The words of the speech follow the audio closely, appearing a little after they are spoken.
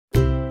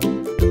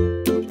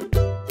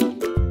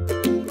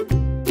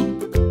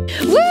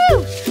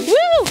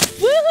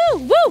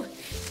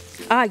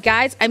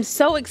Guys, I'm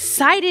so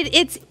excited.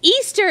 It's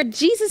Easter.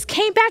 Jesus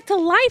came back to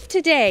life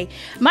today.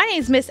 My name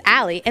is Miss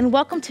Allie, and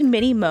welcome to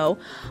Mini-Mo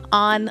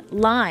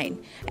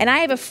Online. And I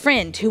have a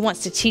friend who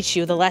wants to teach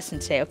you the lesson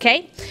today,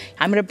 okay?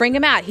 I'm going to bring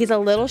him out. He's a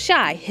little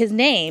shy. His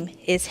name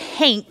is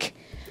Hank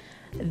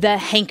the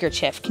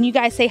Handkerchief. Can you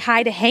guys say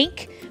hi to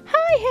Hank?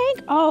 Hi,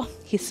 Hank. Oh,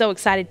 he's so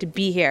excited to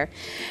be here.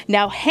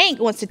 Now, Hank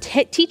wants to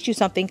teach you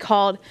something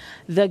called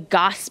the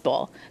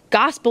gospel.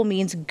 Gospel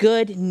means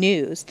good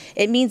news.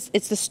 It means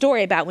it's the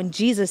story about when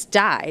Jesus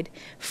died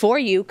for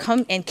you,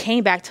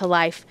 came back to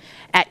life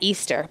at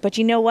Easter. But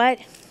you know what?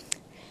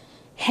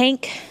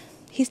 Hank,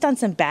 he's done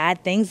some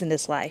bad things in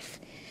his life.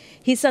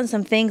 He's done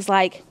some things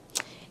like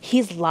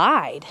he's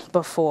lied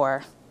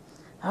before.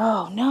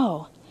 Oh,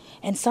 no.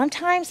 And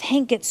sometimes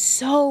Hank gets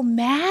so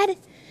mad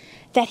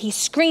that he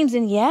screams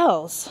and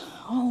yells.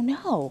 Oh,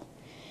 no.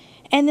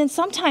 And then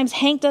sometimes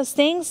Hank does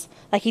things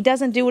like he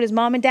doesn't do what his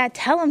mom and dad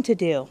tell him to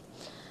do.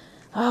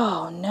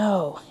 Oh,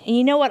 no. And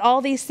you know what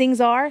all these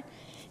things are?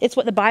 It's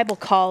what the Bible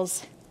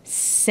calls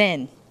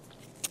sin.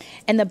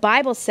 And the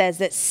Bible says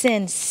that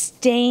sin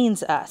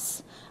stains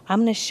us. I'm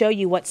going to show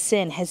you what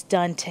sin has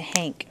done to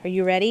Hank. Are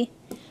you ready?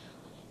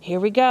 Here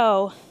we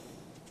go.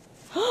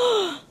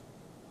 Oh,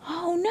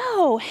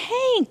 no,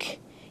 Hank.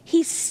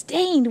 He's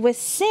stained with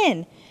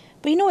sin.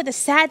 But you know what the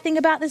sad thing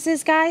about this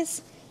is,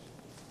 guys?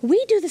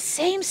 We do the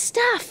same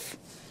stuff.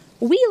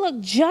 We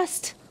look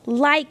just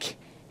like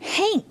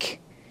Hank.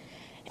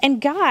 And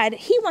God,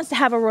 he wants to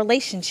have a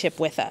relationship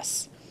with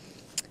us.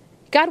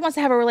 God wants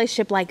to have a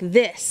relationship like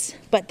this.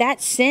 But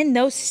that sin,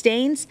 those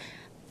stains,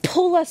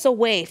 pull us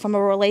away from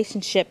a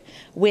relationship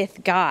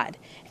with God.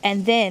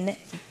 And then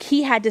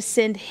he had to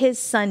send his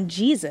son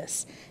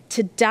Jesus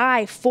to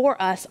die for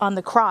us on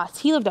the cross.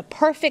 He lived a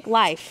perfect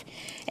life,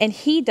 and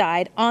he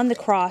died on the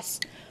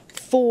cross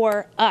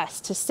for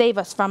us to save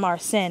us from our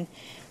sin.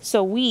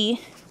 So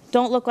we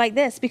don't look like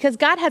this, because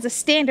God has a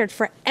standard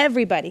for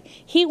everybody.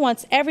 He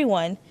wants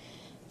everyone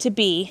to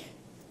be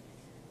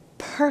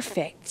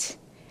perfect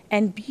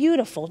and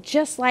beautiful,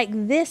 just like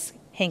this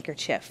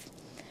handkerchief.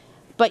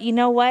 But you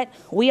know what?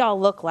 We all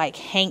look like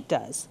Hank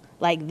does,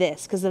 like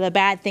this, because of the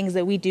bad things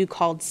that we do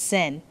called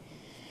sin.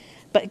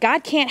 But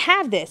God can't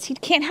have this. He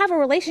can't have a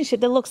relationship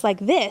that looks like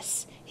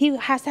this. He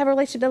has to have a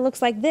relationship that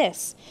looks like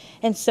this.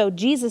 And so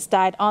Jesus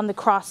died on the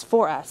cross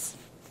for us.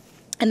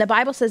 And the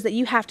Bible says that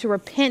you have to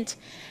repent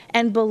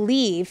and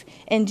believe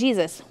in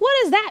Jesus. What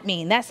does that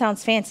mean? That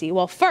sounds fancy.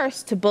 Well,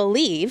 first, to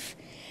believe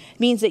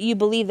means that you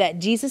believe that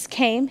Jesus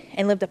came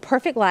and lived a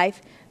perfect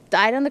life,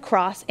 died on the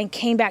cross, and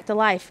came back to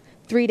life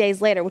 3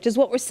 days later, which is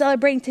what we're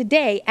celebrating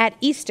today at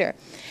Easter.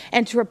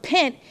 And to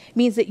repent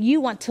means that you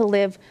want to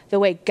live the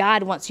way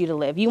God wants you to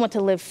live. You want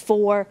to live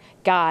for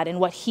God and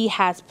what he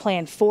has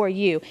planned for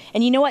you.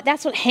 And you know what?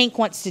 That's what Hank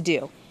wants to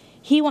do.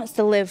 He wants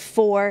to live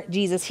for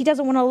Jesus. He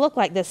doesn't want to look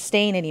like this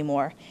stain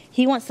anymore.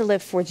 He wants to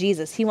live for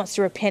Jesus. He wants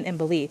to repent and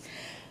believe.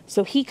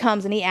 So he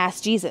comes and he asks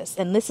Jesus,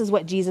 and this is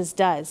what Jesus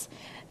does.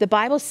 The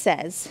Bible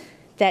says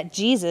that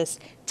Jesus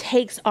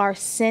takes our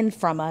sin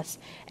from us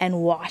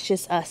and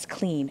washes us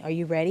clean. Are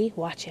you ready?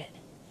 Watch it.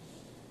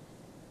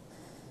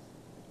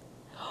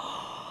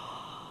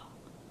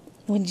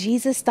 When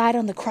Jesus died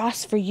on the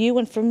cross for you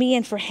and for me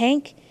and for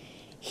Hank,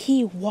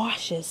 he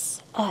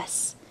washes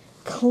us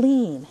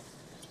clean,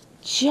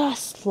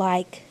 just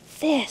like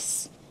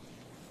this.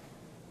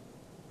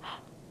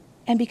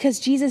 And because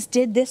Jesus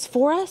did this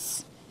for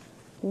us,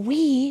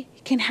 we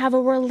can have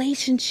a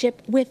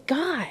relationship with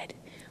God.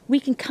 We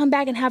can come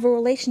back and have a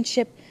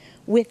relationship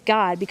with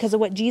God because of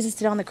what Jesus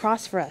did on the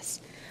cross for us.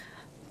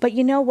 But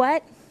you know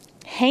what?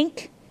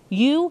 Hank,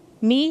 you,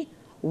 me,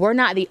 we're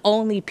not the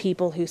only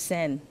people who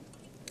sin.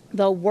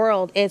 The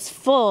world is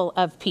full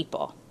of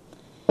people.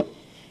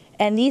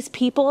 And these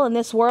people in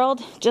this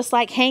world, just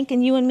like Hank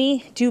and you and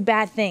me, do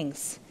bad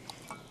things.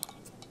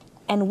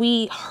 And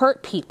we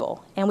hurt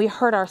people and we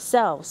hurt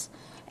ourselves.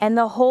 And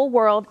the whole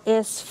world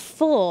is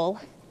full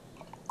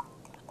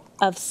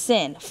of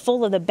sin,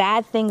 full of the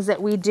bad things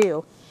that we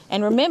do.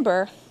 And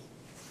remember,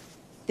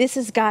 this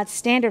is God's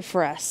standard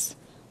for us.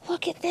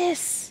 Look at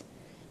this.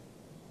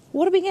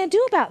 What are we going to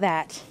do about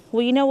that?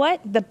 Well, you know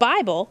what? The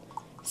Bible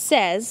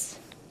says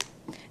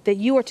that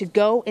you are to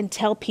go and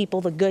tell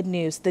people the good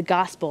news, the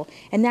gospel.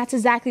 And that's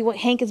exactly what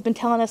Hank has been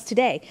telling us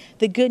today.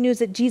 The good news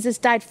that Jesus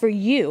died for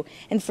you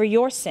and for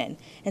your sin.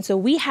 And so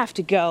we have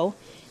to go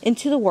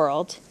into the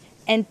world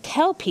and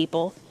tell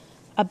people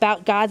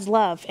about God's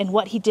love and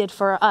what he did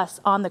for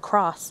us on the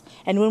cross.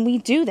 And when we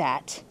do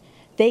that,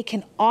 they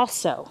can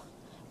also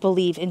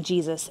believe in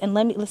Jesus. And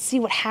let's see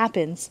what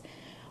happens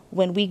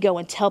when we go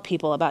and tell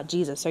people about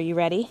Jesus. Are you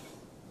ready?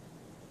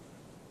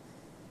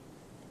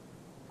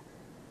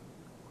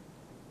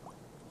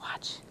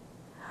 Watch.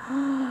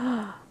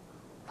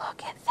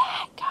 Look at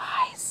that,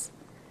 guys.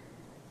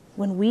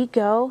 When we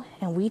go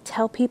and we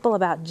tell people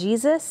about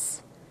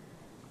Jesus,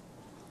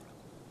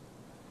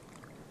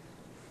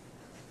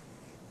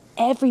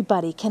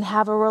 everybody can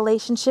have a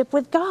relationship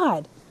with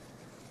God.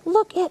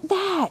 Look at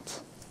that.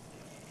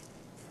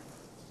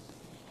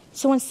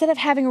 So instead of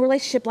having a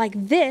relationship like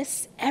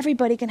this,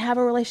 everybody can have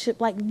a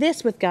relationship like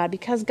this with God,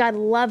 because God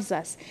loves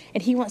us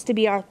and he wants to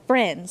be our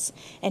friends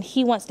and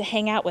he wants to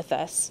hang out with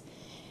us.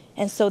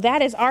 And so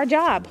that is our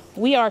job.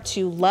 We are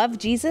to love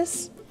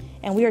Jesus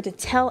and we are to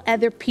tell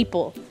other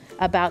people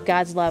about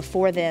God's love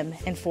for them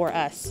and for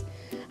us.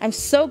 I'm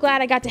so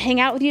glad I got to hang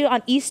out with you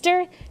on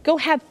Easter. Go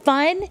have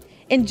fun.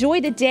 Enjoy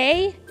the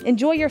day.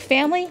 Enjoy your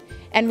family.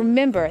 And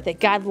remember that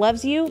God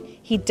loves you.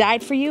 He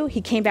died for you.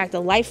 He came back to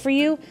life for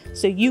you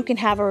so you can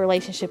have a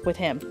relationship with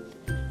him.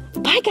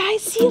 Bye,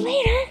 guys. See you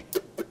later.